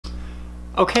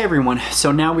Okay everyone,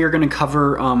 so now we are going to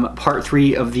cover part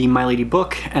 3 of the My Lady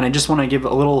book, and I just want to give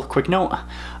a little quick note.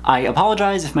 I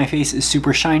apologize if my face is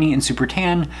super shiny and super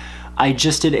tan. I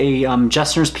just did a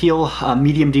Jessner's peel,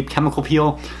 medium deep chemical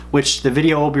peel, which the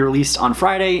video will be released on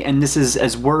Friday, and this is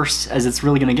as worse as it's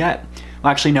really going to get.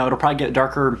 Well, actually no, it'll probably get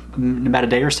darker in about a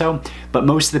day or so, but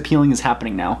most of the peeling is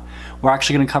happening now. We're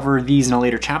actually going to cover these in a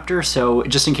later chapter, so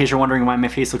just in case you're wondering why my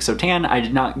face looks so tan, I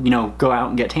did not, go out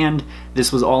and get tanned.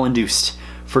 This was all induced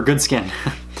for good skin.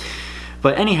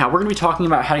 But anyhow, we're going to be talking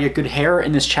about how to get good hair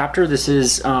in this chapter. This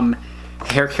is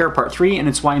hair care part 3, and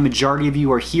it's why a majority of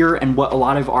you are here and what a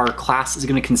lot of our class is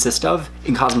going to consist of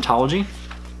in cosmetology.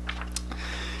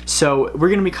 So we're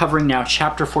going to be covering now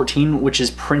chapter 14, which is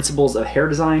principles of hair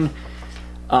design.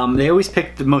 They always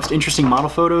pick the most interesting model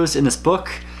photos in this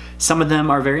book. Some of them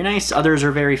are very nice, others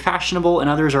are very fashionable, and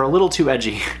others are a little too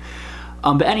edgy.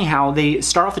 But anyhow, they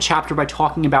start off the chapter by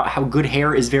talking about how good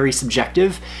hair is very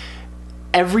subjective.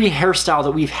 Every hairstyle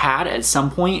that we've had at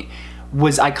some point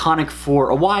was iconic for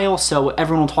a while, so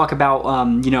everyone will talk about,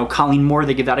 Colleen Moore,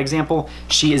 they give that example.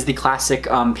 She is the classic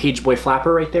page boy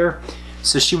flapper right there.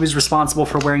 So she was responsible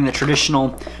for wearing the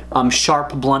traditional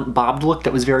sharp, blunt, bobbed look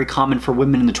that was very common for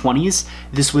women in the 20s.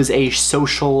 This was a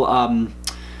social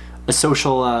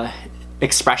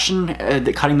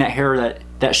expression, cutting that hair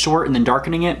that short and then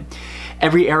darkening it.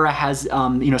 Every era has,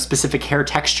 specific hair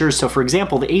textures. So for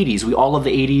example, the 80s, we all love the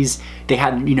 80s. They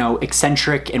had,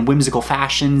 eccentric and whimsical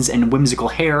fashions and whimsical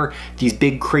hair, these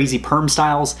big crazy perm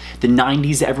styles. The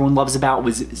 90s that everyone loves about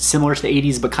was similar to the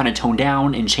 80s, but kind of toned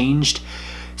down and changed.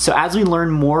 So as we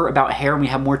learn more about hair and we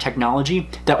have more technology,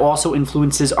 that also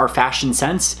influences our fashion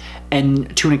sense,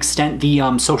 and to an extent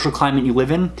the social climate you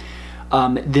live in.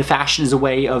 The fashion is a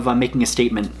way of making a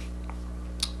statement.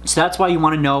 So that's why you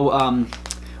want to know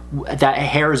that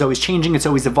hair is always changing, it's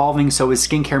always evolving, so is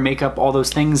skincare, makeup, all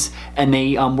those things, and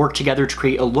they work together to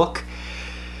create a look.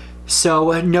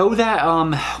 So know that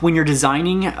when you're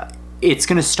designing, it's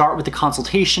going to start with the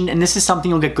consultation, and this is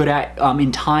something you'll get good at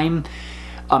in time.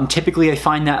 Typically I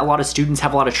find that a lot of students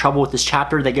have a lot of trouble with this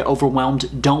chapter. They get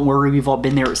overwhelmed. Don't worry, we've all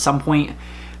been there at some point.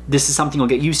 This is something you'll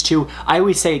get used to. I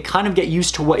always say kind of get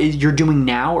used to what you're doing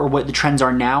now or what the trends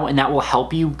are now, and that will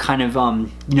help you kind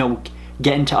of,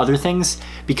 get into other things,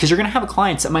 because you're going to have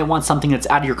clients that might want something that's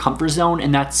out of your comfort zone,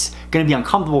 and that's going to be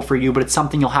uncomfortable for you, but it's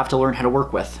something you'll have to learn how to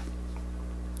work with.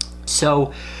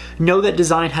 So know that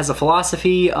design has a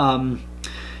philosophy.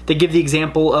 They give the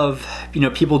example of,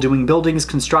 people doing buildings,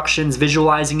 constructions,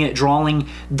 visualizing it, drawing.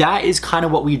 That is kind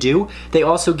of what we do. They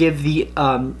also give the,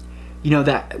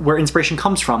 that where inspiration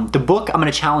comes from. The book, I'm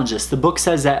going to challenge this. The book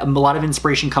says that a lot of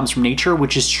inspiration comes from nature,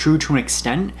 which is true to an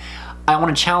extent. I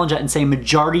want to challenge that and say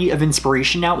majority of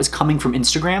inspiration now is coming from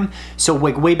Instagram. So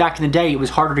like way back in the day, it was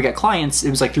harder to get clients.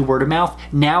 It was like through word of mouth.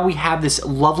 Now we have this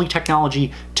lovely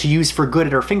technology to use for good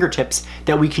at our fingertips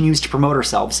that we can use to promote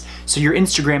ourselves. So your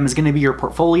Instagram is going to be your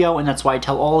portfolio, and that's why I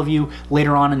tell all of you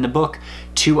later on in the book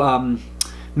to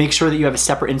make sure that you have a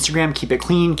separate Instagram. Keep it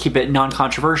clean, keep it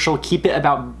non-controversial, keep it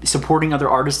about supporting other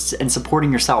artists and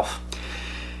supporting yourself.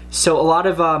 So a lot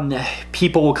of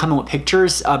people will come in with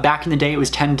pictures. Back in the day, it was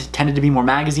tended to be more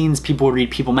magazines. People would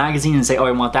read People magazine and say, oh,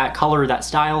 I want that color, that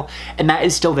style. And that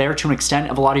is still there to an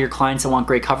extent of a lot of your clients that want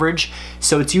great coverage.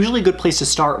 So it's usually a good place to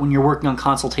start when you're working on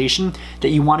consultation,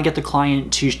 that you want to get the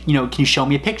client to, can you show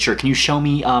me a picture? Can you show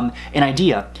me an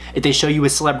idea? If they show you a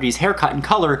celebrity's haircut and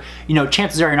color,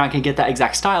 chances are you're not going to get that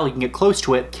exact style. You can get close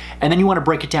to it. And then you want to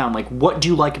break it down. Like, what do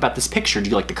you like about this picture? Do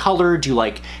you like the color? Do you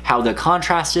like how the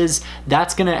contrast is?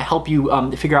 That's going to help you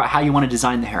figure out how you want to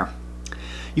design the hair.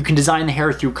 You can design the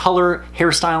hair through color,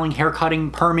 hairstyling, hair cutting,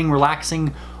 perming,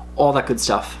 relaxing, all that good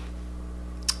stuff.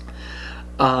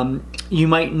 You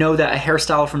might know that a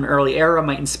hairstyle from an early era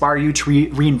might inspire you to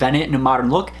reinvent it in a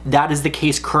modern look. That is the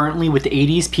case currently with the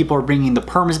 80s. People are bringing the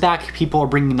perms back. People are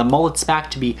bringing the mullets back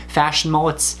to be fashion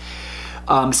mullets.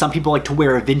 Some people like to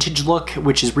wear a vintage look,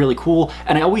 which is really cool.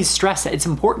 And I always stress that it's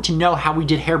important to know how we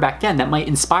did hair back then. That might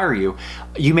inspire you.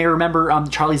 You may remember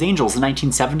Charlie's Angels in the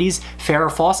 1970s.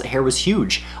 Farrah Fawcett hair was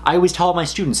huge. I always tell my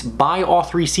students, buy all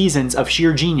 3 seasons of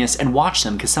Sheer Genius and watch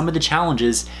them, because some of the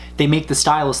challenges they make the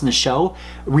stylists in the show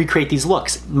recreate these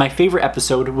looks. My favorite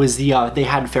episode was they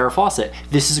had Farrah Fawcett.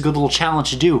 This is a good little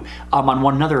challenge to do on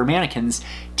one another, mannequins.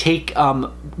 Take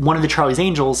one of the Charlie's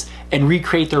Angels and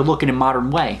recreate their look in a modern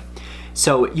way.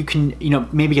 So you can,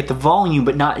 maybe get the volume,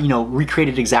 but not, recreate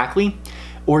it exactly.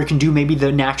 Or you can do maybe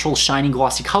the natural shiny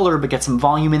glossy color, but get some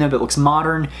volume in there that looks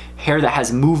modern, hair that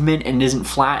has movement and isn't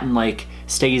flat and like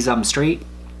stays straight.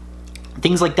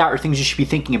 Things like that are things you should be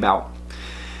thinking about.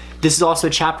 This is also a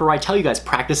chapter where I tell you guys,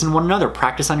 practice on one another,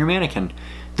 practice on your mannequin.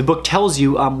 The book tells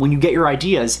you when you get your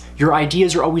ideas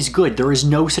are always good. There is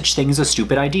no such thing as a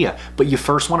stupid idea, but you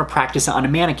first want to practice it on a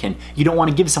mannequin. You don't want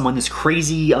to give someone this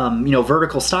crazy,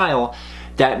 vertical style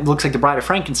that looks like the Bride of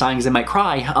Frankenstein because they might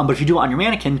cry, but if you do it on your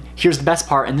mannequin, here's the best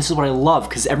part, and this is what I love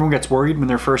because everyone gets worried when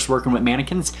they're first working with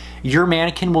mannequins. Your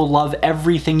mannequin will love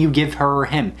everything you give her or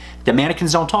him. The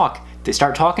mannequins don't talk. If they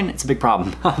start talking, it's a big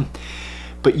problem.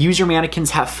 But use your mannequins,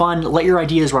 have fun, let your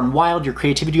ideas run wild, your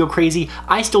creativity go crazy.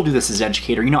 I still do this as an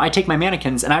educator. I take my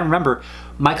mannequins, and I remember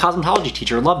my cosmetology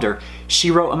teacher, loved her. She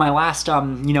wrote in my last,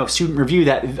 student review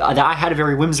that I had a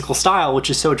very whimsical style, which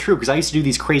is so true, because I used to do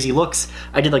these crazy looks.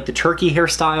 I did like the turkey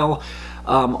hairstyle,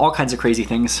 all kinds of crazy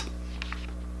things.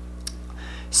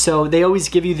 So they always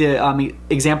give you the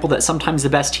example that sometimes the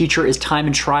best teacher is time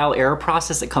and trial error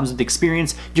process that comes with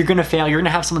experience. You're gonna fail, you're gonna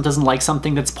have someone that doesn't like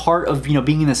something. That's part of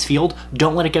being in this field.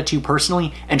 Don't let it get to you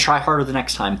personally and try harder the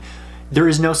next time. There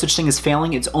is no such thing as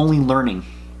failing, it's only learning.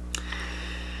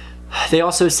 They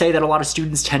also say that a lot of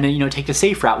students tend to take the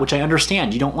safe route, which I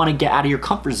understand. You don't want to get out of your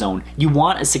comfort zone. You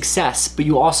want a success, but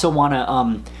you also want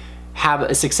to have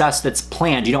a success that's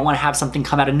planned. You don't want to have something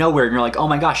come out of nowhere and you're like, oh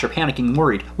my gosh, you're panicking and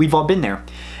worried. We've all been there.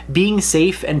 Being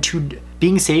safe can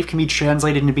be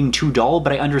translated into being too dull,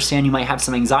 but I understand you might have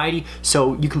some anxiety,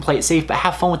 so you can play it safe, but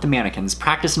have fun with the mannequins.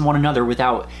 Practice in one another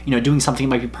without doing something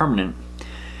that might be permanent.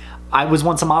 I was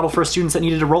once a model for students that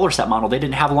needed a roller set model. They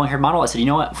didn't have a long haired model. I said, you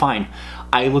know what, fine.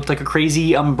 I looked like a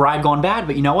crazy bride gone bad,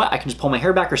 but you know what, I can just pull my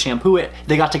hair back or shampoo it.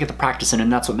 They got to get the practice in,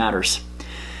 and that's what matters.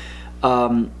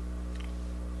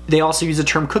 They also use the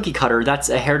term cookie cutter. That's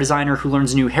a hair designer who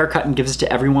learns a new haircut and gives it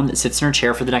to everyone that sits in her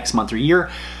chair for the next month or year.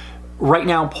 Right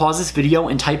now, pause this video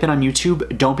and type in on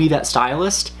YouTube, don't be that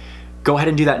stylist. Go ahead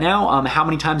and do that now. How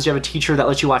many times do you have a teacher that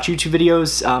lets you watch YouTube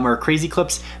videos or crazy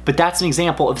clips? But that's an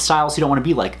example of stylists you don't want to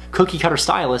be like. Cookie cutter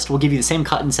stylist will give you the same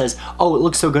cut and says, oh, it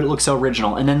looks so good, it looks so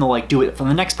original. And then they'll do it from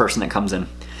the next person that comes in.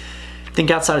 Think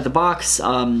outside of the box.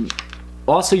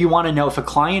 Also, you want to know if a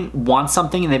client wants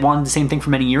something and they've wanted the same thing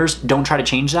for many years, don't try to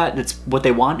change that. That's what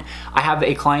they want. I have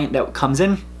a client that comes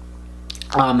in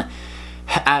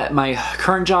at my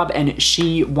current job, and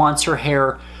she wants her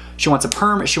hair, she wants a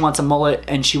perm, she wants a mullet,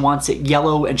 and she wants it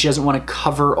yellow, and she doesn't want to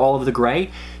cover all of the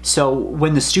gray. So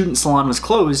when the student salon was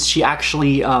closed, she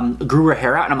actually grew her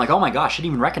hair out, and I'm like, oh my gosh, I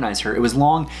didn't even recognize her. It was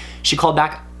long. She called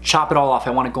back, chop it all off,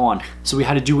 I want it gone. So we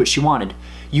had to do what she wanted.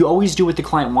 You always do what the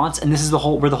client wants, and this is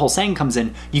where the whole saying comes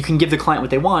in. You can give the client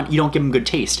what they want, you don't give them good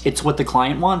taste. It's what the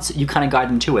client wants, you kind of guide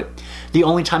them to it. The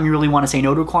only time you really want to say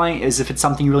no to a client is if it's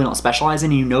something you really don't specialize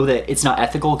in and you know that it's not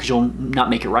ethical because you'll not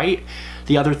make it right.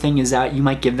 The other thing is that you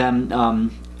might give them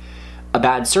a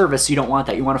bad service, so you don't want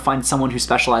that. You want to find someone who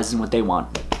specializes in what they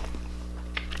want.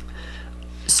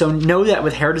 So know that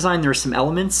with hair design, there are some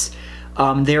elements.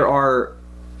 There are,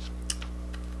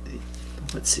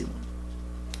 let's see,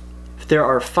 there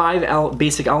are 5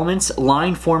 basic elements: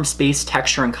 line, form, space,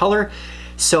 texture, and color.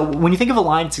 So when you think of a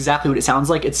line, it's exactly what it sounds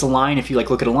like. It's a line if you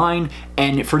look at a line.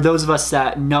 And for those of us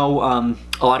that know,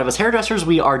 a lot of us hairdressers,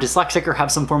 we are dyslexic or have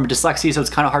some form of dyslexia, so it's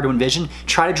kind of hard to envision.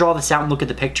 Try to draw this out and look at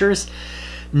the pictures.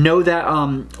 Know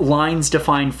that lines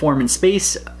define form and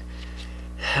space.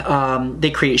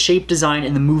 They create shape, design,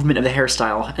 and the movement of the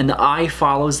hairstyle, and the eye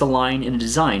follows the line in a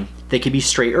design. They can be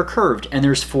straight or curved, and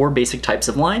there's 4 basic types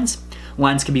of lines.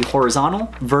 Lines can be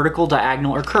horizontal, vertical,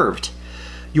 diagonal, or curved.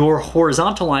 Your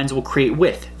horizontal lines will create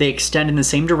width. They extend in the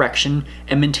same direction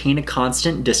and maintain a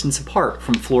constant distance apart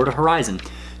from floor to horizon.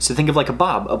 So think of like a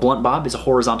bob. A blunt bob is a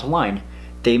horizontal line.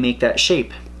 They make that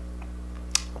shape.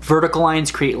 Vertical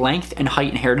lines create length and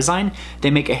height in hair design.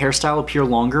 They make a hairstyle appear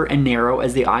longer and narrow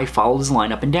as the eye follows the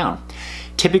line up and down.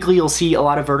 Typically, you'll see a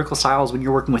lot of vertical styles when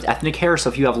you're working with ethnic hair. So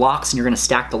if you have locks and you're going to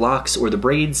stack the locks or the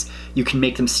braids, you can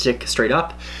make them stick straight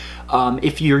up.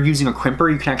 If you're using a crimper,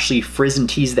 you can actually frizz and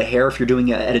tease the hair if you're doing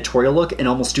an editorial look and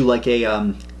almost do like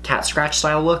a cat scratch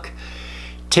style look.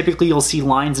 Typically, you'll see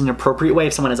lines in an appropriate way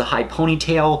if someone has a high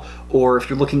ponytail or if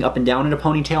you're looking up and down in a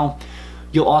ponytail.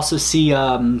 You'll also see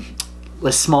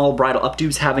small bridal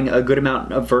updos having a good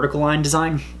amount of vertical line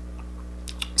design.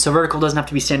 So vertical doesn't have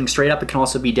to be standing straight up. It can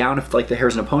also be down if the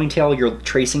hair's in a ponytail, you're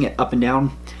tracing it up and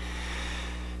down.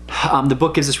 The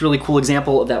book gives this really cool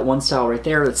example of that one style right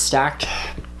there that's stacked.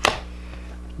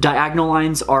 Diagonal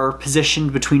lines are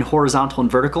positioned between horizontal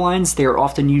and vertical lines. They are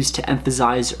often used to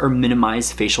emphasize or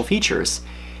minimize facial features.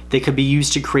 They could be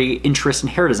used to create interest in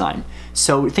hair design.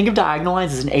 So think of diagonal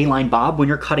lines as an A-line bob. When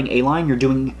you're cutting A-line, you're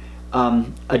doing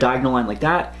a diagonal line like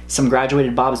that. Some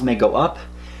graduated bobs may go up.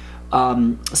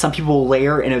 Some people will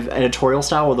layer in an editorial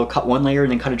style where they'll cut one layer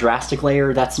and then cut a drastic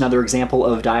layer. That's another example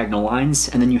of diagonal lines.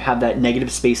 And then you have that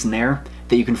negative space in there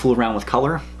that you can fool around with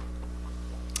color.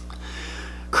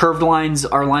 Curved lines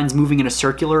are lines moving in a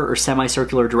circular or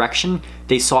semicircular direction.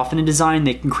 They soften a design.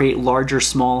 They can create large or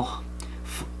small,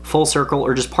 full circle,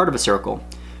 or just part of a circle.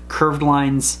 Curved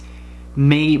lines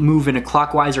may move in a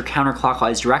clockwise or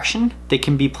counterclockwise direction. They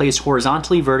can be placed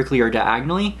horizontally, vertically, or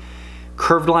diagonally.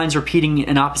 Curved lines repeating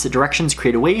in opposite directions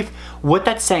create a wave. What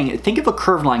that's saying, think of a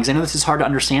curved line, because I know this is hard to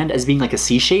understand, as being like a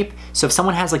C shape. So if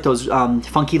someone has like those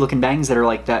funky looking bangs that are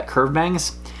like that curved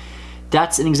bangs,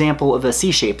 that's an example of a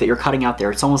C shape that you're cutting out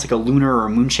there. It's almost like a lunar or a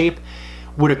moon shape.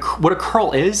 What a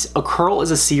curl is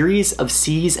a series of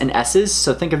C's and S's.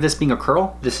 So think of this being a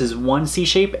curl. This is one C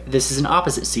shape, this is an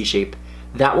opposite C shape.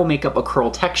 That will make up a curl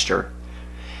texture.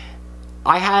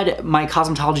 I had my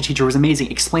cosmetology teacher, was amazing,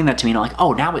 explain that to me, and I'm like,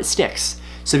 oh, now it sticks.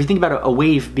 So if you think about a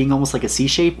wave being almost like a C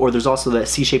shape, or there's also the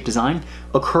C shape design,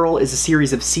 a curl is a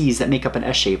series of C's that make up an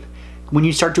S shape. When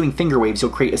you start doing finger waves,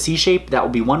 you'll create a C shape, that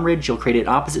will be one ridge, you'll create an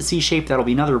opposite C shape, that'll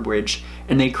be another ridge,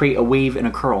 and they create a wave and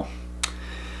a curl.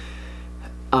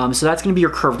 So that's gonna be your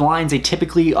curved lines. They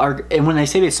typically are, and when they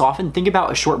say they soften, think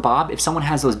about a short bob. If someone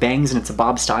has those bangs and it's a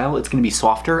bob style, it's gonna be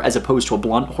softer as opposed to a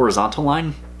blunt horizontal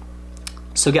line.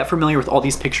 So get familiar with all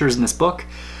these pictures in this book.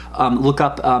 Look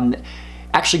up,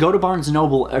 actually go to Barnes &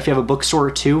 Noble, if you have a bookstore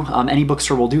too. Any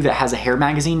bookstore will do that has a hair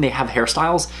magazine. They have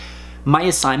hairstyles. My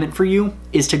assignment for you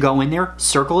is to go in there,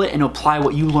 circle it, and apply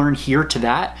what you learn here to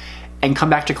that, and come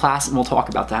back to class and we'll talk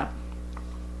about that.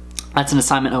 That's an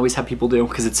assignment I always have people do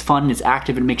because it's fun, it's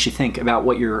active, and it makes you think about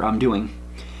what you're doing.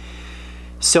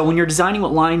 So when you're designing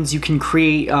what lines you can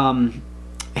create,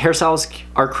 hairstyles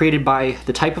are created by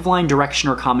the type of line, direction,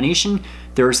 or combination.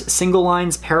 There's single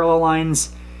lines, parallel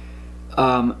lines,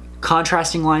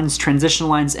 contrasting lines, transitional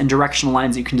lines, and directional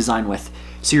lines that you can design with.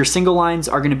 So your single lines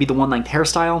are going to be the one-length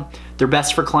hairstyle. They're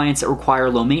best for clients that require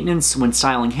low maintenance when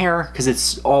styling hair because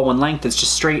it's all one length, it's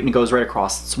just straight and it goes right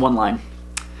across. It's one line.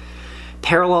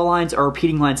 Parallel lines are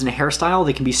repeating lines in a hairstyle.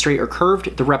 They can be straight or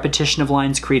curved. The repetition of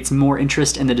lines creates more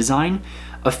interest in the design.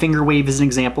 A finger wave is an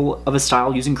example of a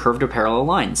style using curved or parallel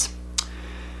lines.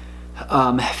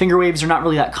 Finger waves are not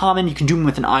really that common. You can do them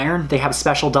with an iron. They have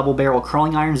special double barrel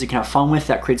curling irons you can have fun with.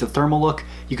 That creates a thermal look.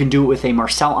 You can do it with a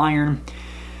Marcel iron.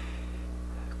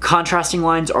 Contrasting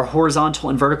lines are horizontal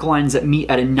and vertical lines that meet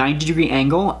at a 90-degree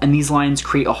angle, and these lines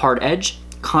create a hard edge.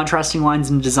 Contrasting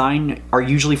lines in design are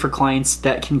usually for clients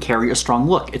that can carry a strong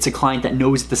look. It's a client that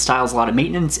knows the style's a lot of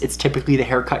maintenance. It's typically the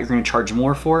haircut you're going to charge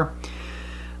more for.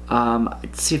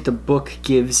 Let's see if the book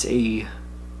gives a...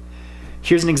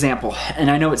 Here's an example,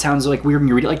 and I know it sounds like weird when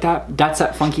you read it like that. That's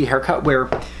that funky haircut where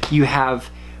you have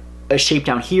a shape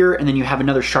down here and then you have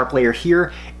another sharp layer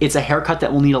here. It's a haircut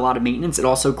that will need a lot of maintenance. It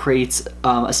also creates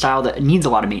a style that needs a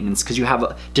lot of maintenance because you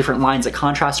have different lines that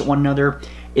contrast with one another.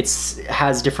 It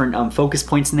has different focus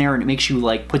points in there, and it makes you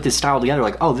like put this style together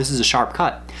like, oh, this is a sharp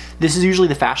cut. This is usually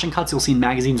the fashion cuts you'll see in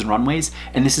magazines and runways,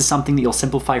 and this is something that you'll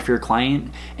simplify for your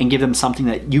client and give them something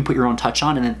that you put your own touch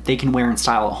on and that they can wear and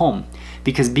style at home.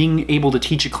 Because being able to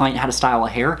teach a client how to style a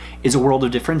hair is a world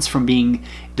of difference from being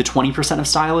the 20% of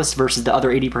stylists versus the other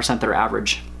 80% that are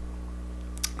average.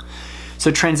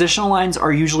 So transitional lines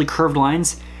are usually curved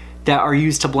lines that are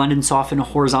used to blend and soften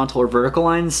horizontal or vertical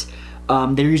lines.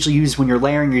 They're usually used when you're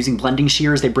layering, you're using blending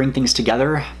shears, they bring things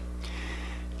together.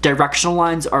 Directional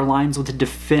lines are lines with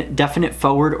a definite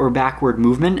forward or backward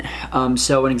movement.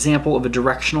 So an example of a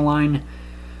directional line,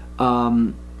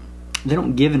 they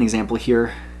don't give an example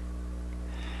here.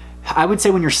 I would say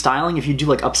when you're styling, if you do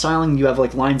like upstyling, you have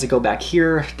like lines that go back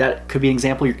here. That could be an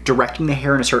example. You're directing the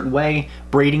hair in a certain way.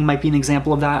 Braiding might be an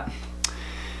example of that.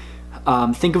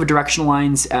 Think of directional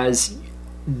lines as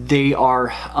they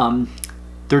are,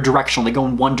 they're directional. They go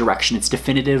in one direction. It's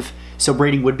definitive. So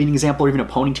braiding would be an example, or even a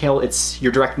ponytail.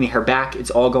 You're directing the hair back.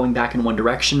 It's all going back in one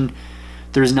direction.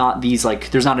 There's not these like,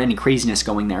 there's not any craziness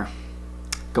going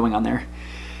on there.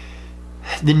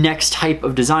 The next type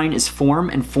of design is form,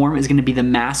 and form is going to be the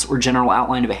mass or general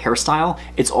outline of a hairstyle.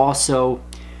 It's also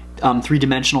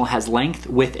three-dimensional, has length,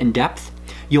 width, and depth.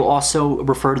 You'll also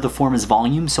refer to the form as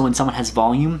volume. So when someone has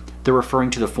volume, they're referring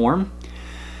to the form.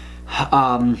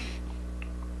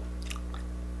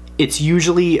 It's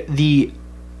usually the,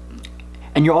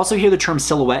 and you'll also hear the term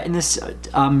silhouette in this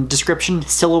description.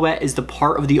 Silhouette is the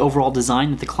part of the overall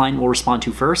design that the client will respond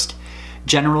to first.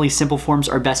 Generally, simple forms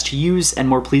are best to use and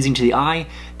more pleasing to the eye.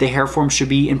 The hair form should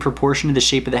be in proportion to the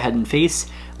shape of the head and face,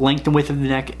 length and width of the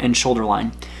neck, and shoulder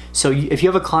line. So if you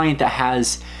have a client that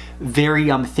has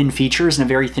very thin features and a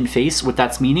very thin face, what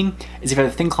that's meaning is if you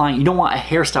have a thin client, you don't want a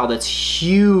hairstyle that's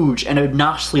huge and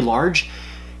obnoxiously large,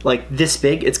 like this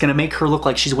big. It's gonna make her look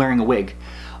like she's wearing a wig.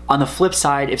 On the flip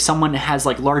side, if someone has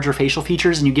like larger facial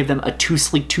features and you give them a too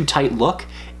sleek, too tight look,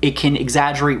 it can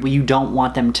exaggerate what you don't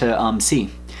want them to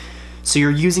see. So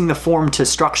you're using the form to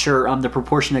structure the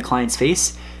proportion of the client's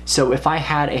face. So if I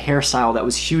had a hairstyle that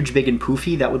was huge, big, and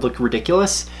poofy, that would look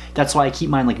ridiculous. That's why I keep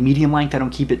mine like medium length. I don't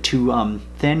keep it too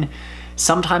thin.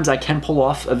 Sometimes I can pull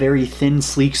off a very thin,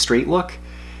 sleek, straight look.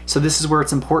 So this is where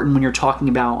it's important when you're talking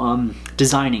about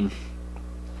designing.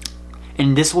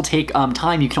 And this will take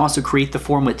time. You can also create the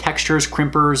form with textures,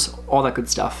 crimpers, all that good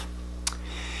stuff.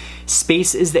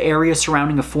 Space is the area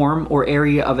surrounding a form or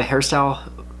area of a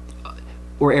hairstyle,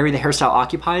 or area the hairstyle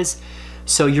occupies.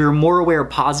 So you're more aware of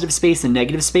positive space and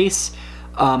negative space.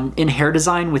 In hair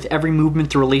design, with every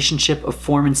movement, the relationship of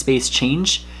form and space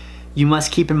change. You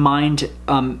must keep in mind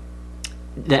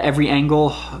that every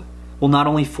angle will not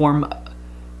only form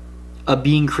a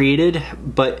being created,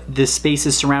 but the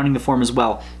spaces surrounding the form as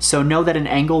well. So know that an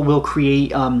angle will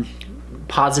create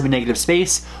positive and negative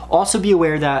space. Also be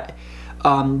aware that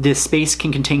this space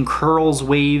can contain curls,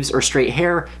 waves, or straight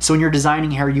hair. So when you're designing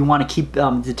hair, you want to keep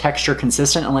the texture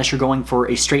consistent unless you're going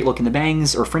for a straight look in the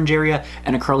bangs or fringe area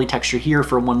and a curly texture here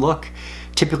for one look.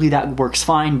 Typically that works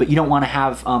fine, but you don't want to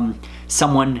have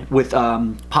someone with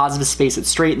positive space that's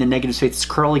straight and then negative space that's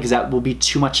curly, because that will be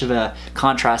too much of a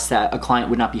contrast that a client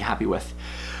would not be happy with.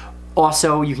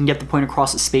 Also, you can get the point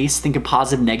across at space. Think of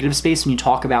positive and negative space when you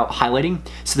talk about highlighting.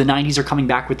 So the 90s are coming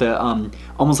back with the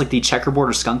almost like the checkerboard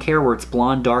or skunk hair, where it's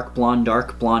blonde, dark, blonde,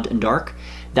 and dark.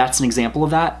 That's an example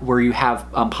of that, where you have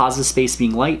positive space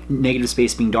being light, negative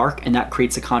space being dark, and that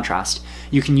creates a contrast.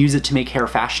 You can use it to make hair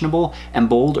fashionable and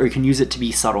bold, or you can use it to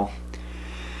be subtle.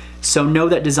 So know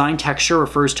that design texture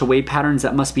refers to wave patterns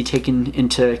that must be taken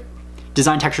into...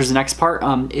 Design texture is the next part.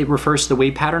 It refers to the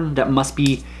wave pattern that must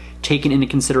be taken into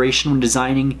consideration when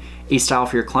designing a style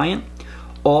for your client.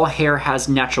 All hair has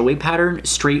natural wave pattern: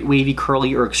 straight, wavy,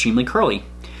 curly, or extremely curly.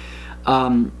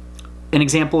 An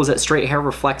example is that straight hair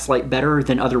reflects light better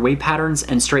than other wave patterns,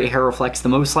 and straight hair reflects the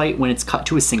most light when it's cut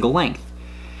to a single length.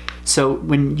 So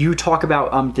when you talk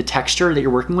about the texture that you're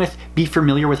working with, be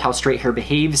familiar with how straight hair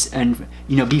behaves, and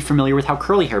be familiar with how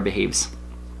curly hair behaves.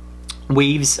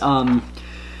 Waves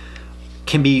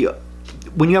can be...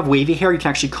 When you have wavy hair, you can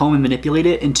actually comb and manipulate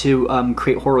it into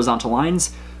create horizontal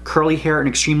lines. Curly hair and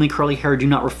extremely curly hair do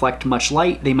not reflect much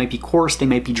light. They might be coarse, they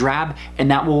might be drab, and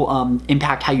that will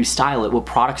impact how you style it, what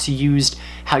products you used,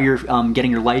 how you're getting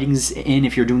your lightings in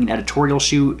if you're doing an editorial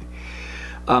shoot.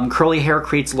 Curly hair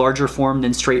creates larger form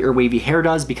than straight or wavy hair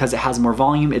does because it has more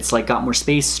volume. It's like got more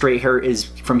space. Straight hair is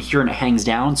from here and it hangs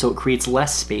down, so it creates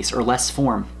less space or less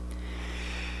form.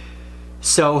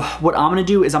 So what I'm gonna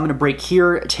do is I'm gonna break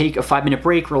here, take a 5-minute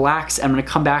break, relax, and I'm gonna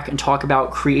come back and talk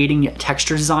about creating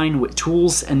texture design with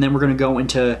tools, and then we're gonna go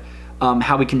into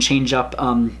how we can change up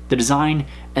the design,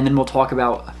 and then we'll talk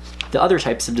about the other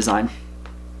types of design.